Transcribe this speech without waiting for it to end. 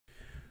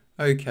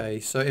Okay,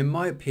 so in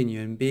my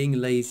opinion, being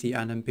lazy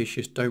and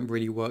ambitious don't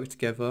really work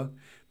together.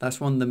 That's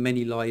one of the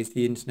many lies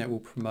the internet will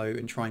promote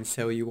and try and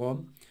sell you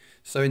on.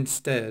 So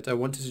instead, I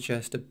want to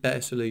suggest a better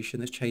solution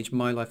that's changed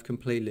my life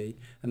completely,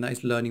 and that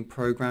is learning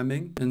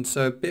programming. And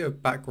so a bit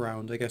of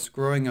background, I guess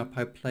growing up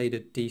I played a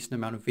decent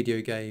amount of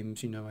video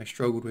games, I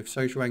struggled with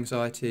social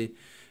anxiety,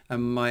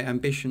 and my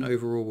ambition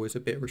overall was a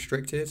bit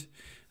restricted.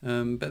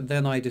 But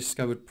then I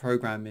discovered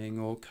programming,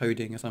 or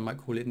coding as I might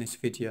call it in this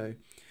video.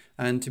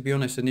 And to be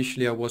honest,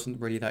 initially I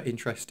wasn't really that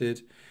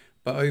interested,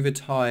 but over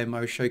time I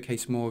was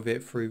showcased more of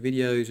it through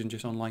videos and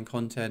just online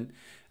content.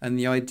 And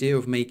the idea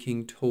of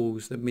making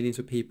tools that millions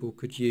of people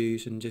could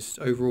use and just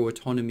overall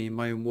autonomy in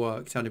my own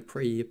work sounded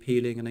pretty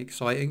appealing and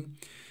exciting.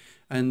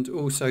 And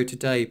also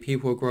today,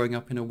 people are growing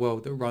up in a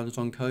world that runs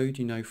on code,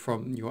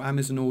 from your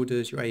Amazon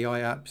orders, your AI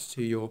apps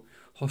to your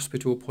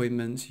hospital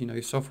appointments,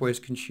 software is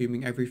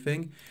consuming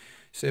everything.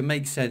 So it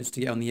makes sense to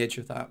get on the edge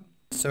of that.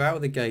 So out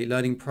of the gate,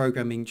 learning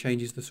programming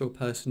changes the sort of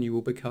person you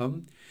will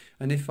become.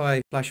 And if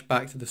I flash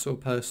back to the sort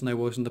of person I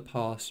was in the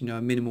past,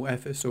 a minimal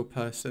effort sort of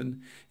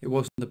person, it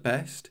wasn't the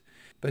best.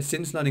 But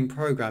since learning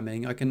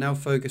programming, I can now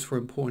focus for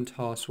important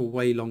tasks for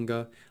way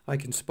longer. I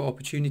can spot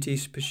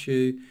opportunities to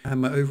pursue,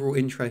 and my overall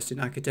interest in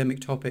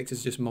academic topics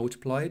has just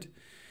multiplied.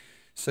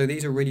 So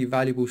these are really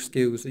valuable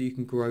skills that you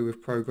can grow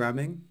with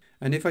programming.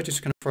 And if I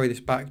just kind of throw this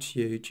back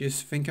to you,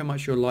 just think how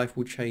much your life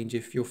will change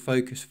if your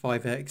focus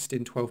 5x'd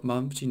in 12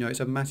 months. It's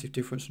a massive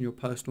difference in your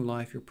personal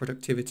life, your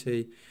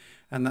productivity,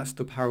 and that's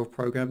the power of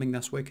programming.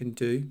 That's what it can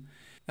do.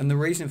 And the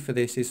reason for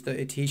this is that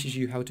it teaches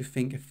you how to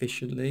think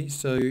efficiently.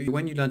 So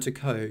when you learn to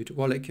code,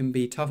 while it can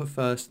be tough at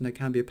first and it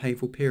can be a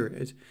painful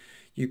period,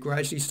 you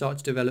gradually start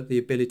to develop the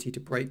ability to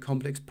break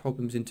complex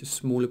problems into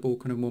smaller,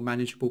 kind of more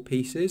manageable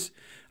pieces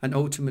and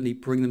ultimately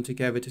bring them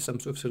together to some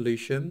sort of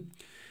solution.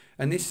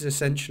 And this is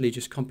essentially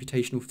just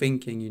computational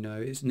thinking,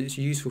 it's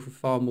useful for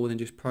far more than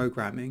just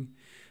programming.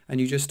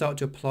 And you just start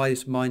to apply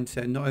this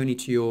mindset not only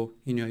to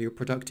your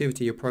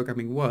productivity, your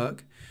programming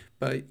work,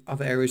 but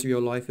other areas of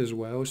your life as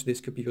well. So this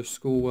could be your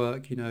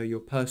schoolwork, your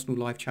personal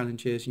life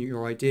challenges,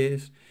 your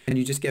ideas. And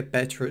you just get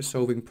better at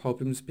solving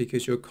problems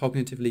because you're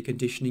cognitively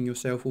conditioning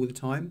yourself all the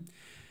time.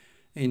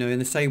 In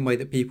the same way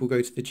that people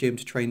go to the gym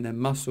to train their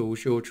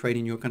muscles, you're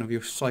training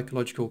your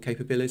psychological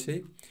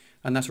capability.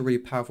 And that's a really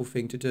powerful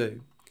thing to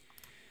do.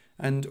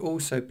 And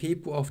also,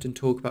 people often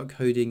talk about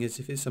coding as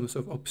if it's some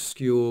sort of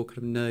obscure, kind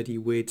of nerdy,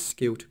 weird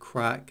skill to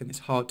crack, and it's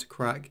hard to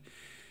crack.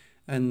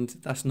 And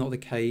that's not the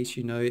case,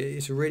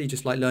 It's really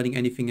just like learning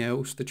anything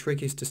else. The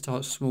trick is to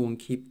start small and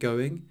keep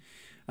going.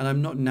 And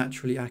I'm not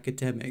naturally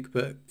academic,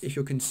 but if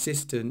you're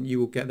consistent, you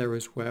will get there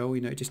as well.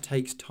 It just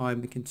takes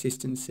time and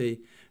consistency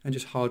and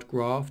just hard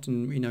graft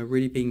and,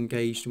 really being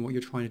engaged in what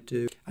you're trying to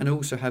do and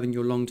also having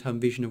your long-term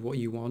vision of what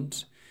you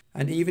want.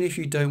 And even if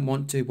you don't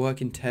want to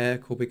work in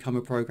tech or become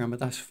a programmer,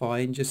 that's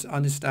fine. Just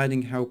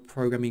understanding how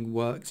programming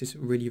works is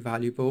really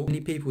valuable.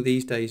 Many people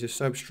these days are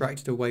so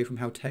abstracted away from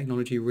how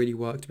technology really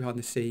works behind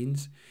the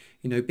scenes.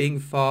 Being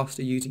fast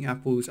at using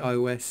Apple's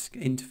iOS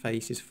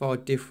interface is far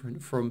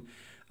different from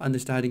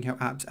understanding how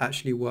apps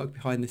actually work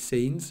behind the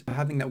scenes.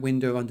 Having that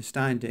window of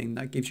understanding,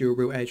 that gives you a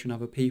real edge on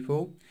other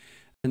people.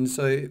 And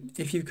so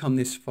if you've come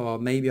this far,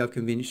 maybe I've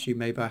convinced you,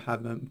 maybe I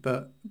haven't,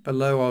 but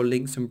below I'll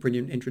link some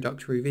brilliant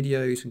introductory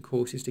videos and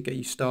courses to get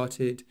you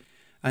started.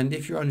 And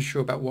if you're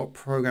unsure about what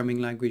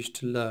programming language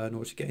to learn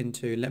or to get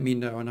into, let me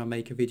know and I'll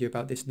make a video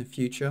about this in the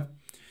future.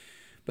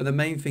 But the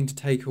main thing to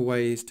take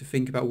away is to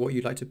think about what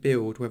you'd like to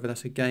build, whether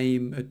that's a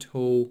game, a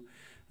tool,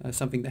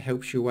 something that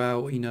helps you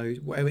out,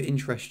 whatever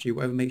interests you,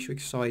 whatever makes you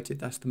excited,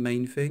 that's the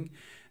main thing.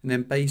 And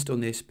then based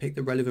on this, pick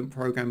the relevant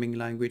programming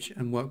language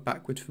and work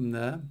backwards from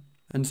there.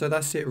 And so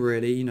that's it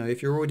really.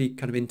 If you're already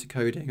kind of into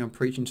coding, I'm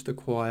preaching to the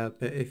choir,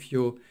 but if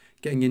you're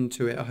getting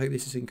into it, I hope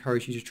this has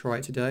encouraged you to try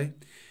it today.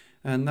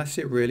 And that's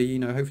it really.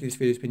 Hopefully this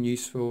video has been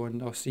useful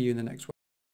and I'll see you in the next one.